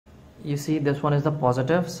you see this one is the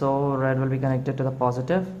positive, so red will be connected to the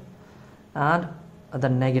positive, and the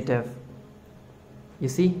negative. You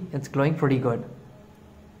see, it's glowing pretty good.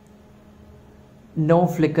 No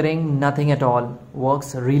flickering, nothing at all.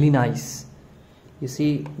 Works really nice. You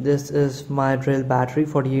see, this is my drill battery,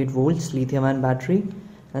 48 volts lithium ion battery,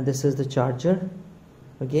 and this is the charger.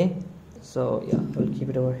 Okay, so yeah, I'll keep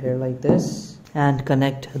it over here like this and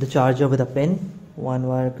connect the charger with a pin. One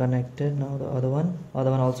wire connected, now the other one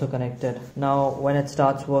also connected. Now when it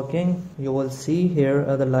starts working, you will see here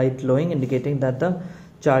the light glowing, indicating that the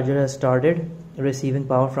charger has started receiving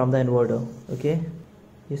power from the inverter. Okay,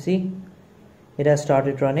 you see, it has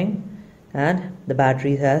started running and the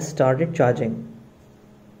battery has started charging.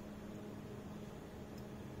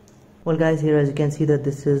 Well guys, here as you can see that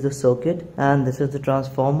this is the circuit and this is the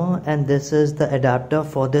transformer and this is the adapter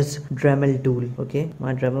for this Dremel tool. Okay,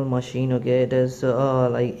 my Dremel machine, okay, it is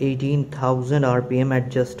like 18,000 RPM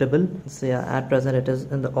adjustable. So yeah, at present it is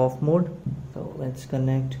in the off mode. So let's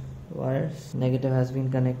connect wires. Negative has been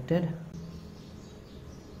connected.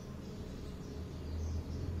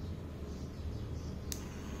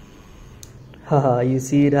 You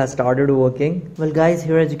see, it has started working. Well guys,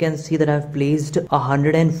 here as you can see that I've placed a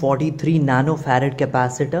 143 nanofarad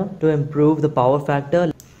capacitor to improve the power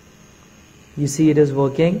factor. You see, it is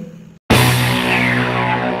working.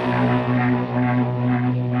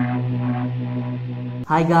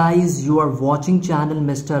 Hi guys, you are watching channel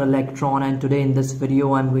Mr. Electron, and today in this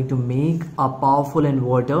video I'm going to make a powerful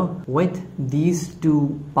inverter with these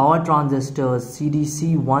two power transistors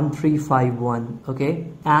CDC1351. Okay,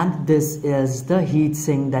 and this is the heat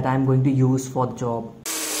sink that I'm going to use for the job.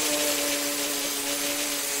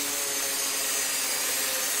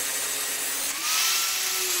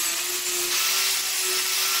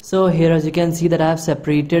 So here as you can see that I have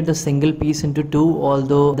separated the single piece into two,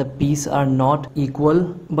 although the pieces are not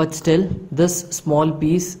equal, but still this small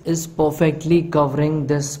piece is perfectly covering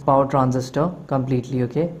this power transistor completely.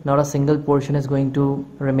 Okay, not a single portion is going to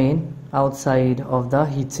remain outside of the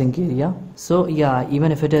heatsink area. So yeah,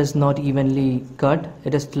 even if it is not evenly cut,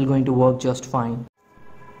 it is still going to work just fine.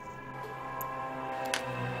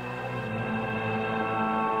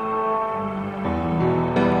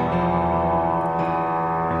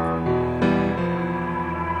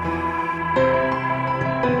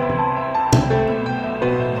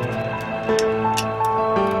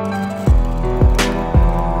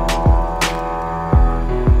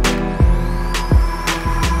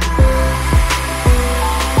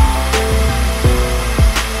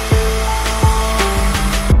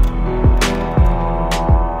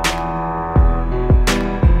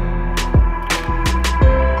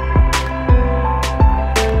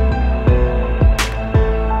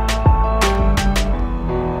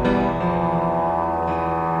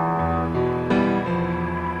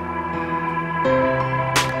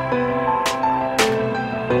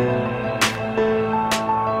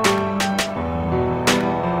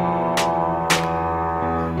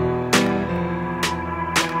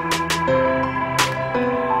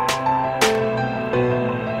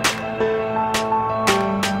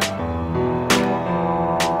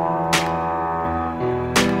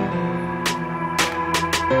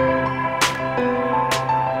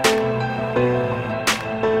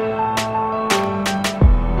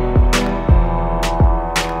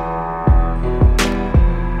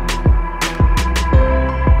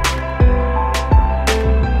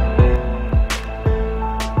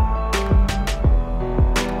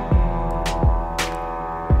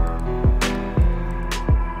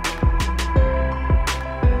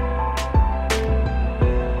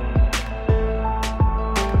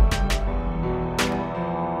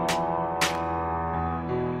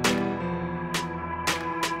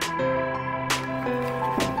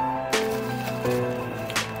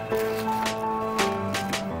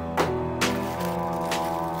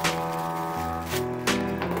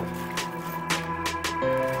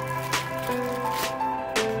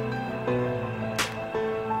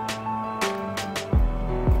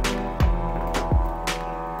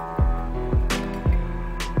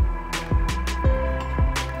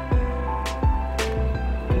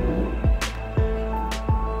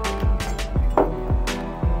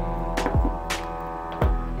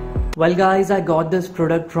 Well guys, I got this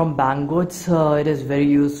product from Banggood. It is very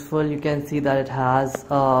useful. You can see that it has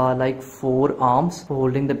like 4 arms for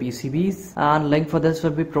holding the PCBs, and link for this will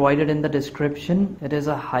be provided in the description. It is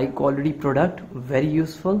a high quality product, very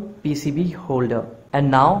useful PCB holder. And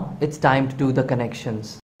now it's time to do the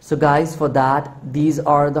connections. So guys, for that, these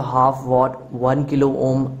are the half watt 1 kilo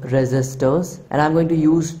ohm resistors, and I'm going to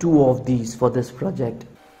use 2 of these for this project.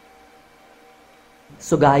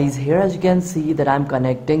 So guys, here as you can see that I'm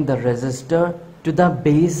connecting the resistor to the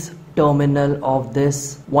base terminal of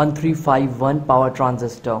this 1351 power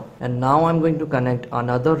transistor, and now I'm going to connect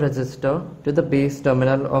another resistor to the base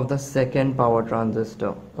terminal of the second power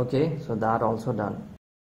transistor. Okay, so that also done.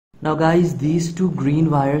 Now guys, these two green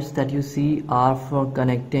wires that you see are for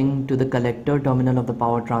connecting to the collector terminal of the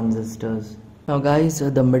power transistors. Now guys,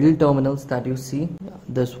 the middle terminals that you see,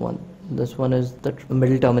 this one is the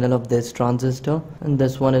middle terminal of this transistor, and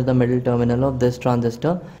this one is the middle terminal of this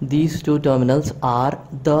transistor. These two terminals are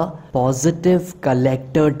the positive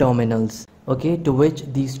collector terminals, okay, to which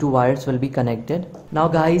these two wires will be connected. Now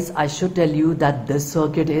guys, I should tell you that this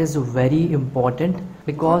circuit is very important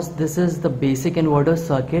because this is the basic inverter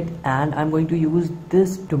circuit, and I'm going to use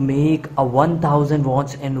this to make a 1000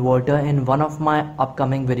 watts inverter in one of my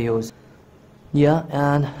upcoming videos. Yeah,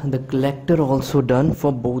 and the collector also done for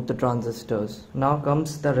both the transistors. Now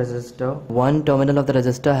comes the resistor. One terminal of the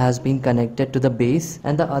resistor has been connected to the base,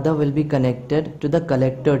 and the other will be connected to the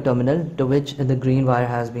collector terminal to which the green wire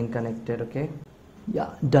has been connected. Okay,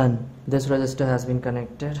 yeah, done. This resistor has been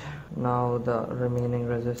connected. Now the remaining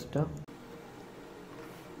resistor.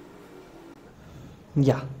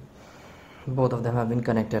 Yeah, both of them have been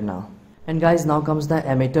connected now. And guys, now comes the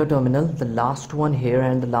emitter terminal, the last one here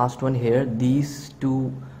and the last one here. These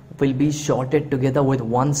two will be shorted together with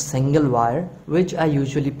one single wire, which I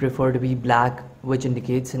usually prefer to be black, which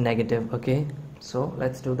indicates a negative. Okay, so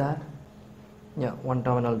let's do that. Yeah, one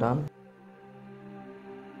terminal done.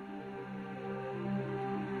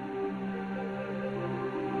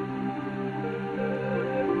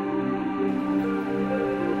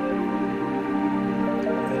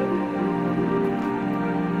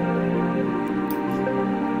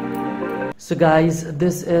 So guys,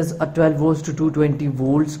 this is a 12 volts to 220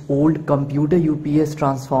 volts old computer UPS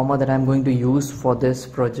transformer that I'm going to use for this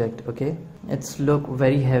project. Okay, it's look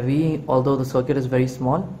very heavy, although the circuit is very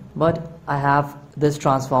small, but I have this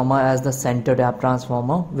transformer as the center tap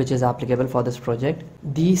transformer, which is applicable for this project.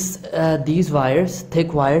 These wires,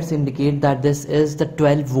 thick wires, indicate that this is the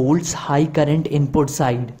 12 volts high current input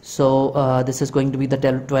side. So this is going to be the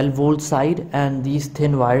 12 volt side, and these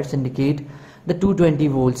thin wires indicate the 220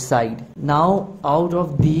 volts side. Now out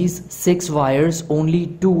of these 6 wires, only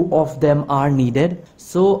 2 of them are needed.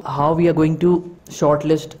 So how we are going to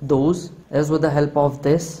shortlist those is with the help of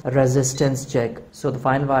this resistance check. So the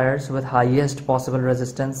final wires with highest possible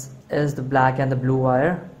resistance is the black and the blue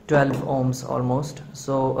wire, 12 ohms almost.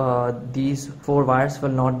 So these 4 wires will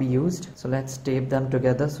not be used. So let's tape them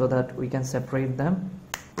together so that we can separate them.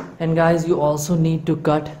 And guys, you also need to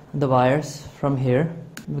cut the wires from here,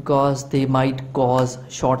 because they might cause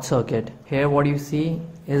short circuit. Here what you see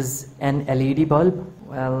is an LED bulb.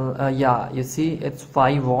 Well, yeah, you see it's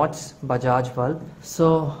 5 watts Bajaj bulb.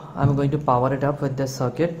 So I'm going to power it up with this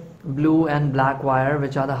circuit. Blue and black wire,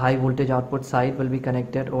 which are the high voltage output side, will be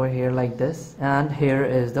connected over here like this, and here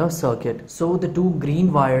is the circuit. So the 2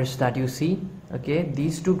 green wires that you see, okay,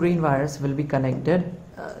 these 2 green wires will be connected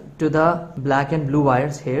to the black and blue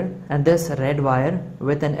wires here, and this red wire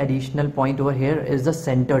with an additional point over here is the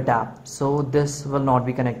center tap. So this will not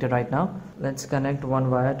be connected right now. Let's connect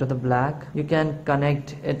one wire to the black. You can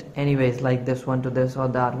connect it anyways, like this one to this or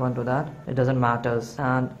that one to that, it doesn't matter.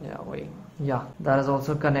 And yeah, that is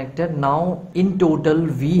also connected. Now in total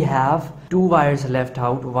we have 2 wires left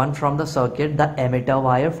out, one from the circuit, the emitter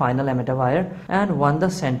wire, final emitter wire, and one the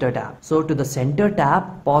center tap. So to the center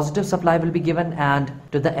tap, positive supply will be given, and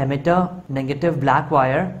to the emitter, negative black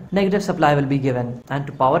wire, negative supply will be given. And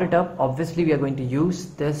to power it up, obviously we are going to use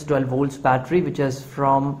this 12 volts battery, which is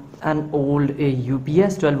from an old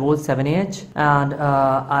UPS 12 volts 7Ah, and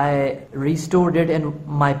I restored it in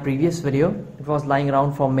my previous video. It was lying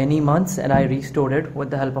around for many months, and I restored it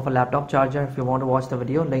with the help of a laptop charger. If you want to watch the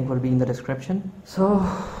video, link will be in the description. So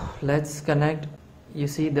let's connect. You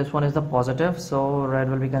see this one is the positive, so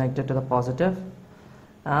red will be connected to the positive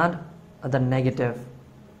and the negative,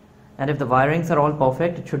 and if the wirings are all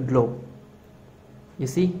perfect, it should glow. You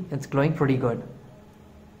see, it's glowing pretty good.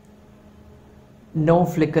 No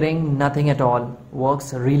flickering, nothing at all.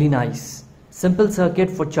 Works really nice. Simple circuit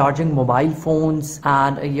for charging mobile phones,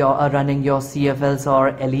 and you're running your CFLs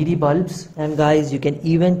or LED bulbs. And guys, you can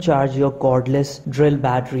even charge your cordless drill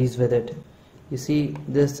batteries with it. You see,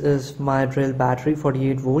 this is my drill battery,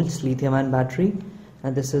 48 volts lithium ion battery,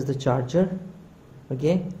 and this is the charger.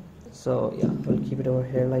 Okay, so yeah, we'll keep it over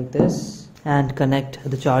here like this and connect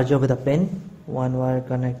the charger with a pin. One wire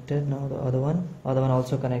connected, now the other one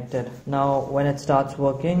also connected. Now when it starts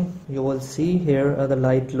working, you will see here the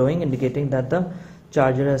light glowing, indicating that the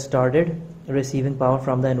charger has started receiving power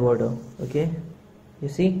from the inverter. Okay, you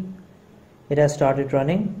see, it has started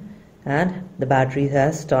running and the battery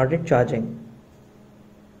has started charging.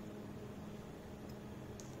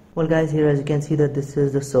 Well guys, here as you can see that this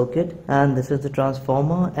is the circuit and this is the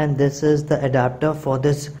transformer and this is the adapter for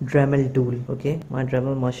this Dremel tool. Okay, my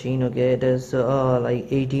Dremel machine, okay, it is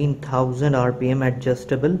like 18,000 RPM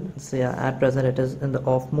adjustable. So yeah, at present it is in the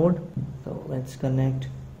off mode. So let's connect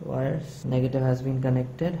wires. Negative has been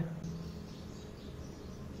connected.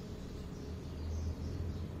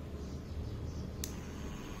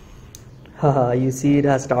 Haha, you see it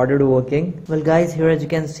has started working. Well guys, here as you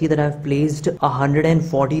can see that I've placed a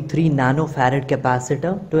 143 nanofarad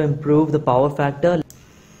capacitor to improve the power factor.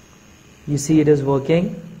 You see it is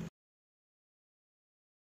working.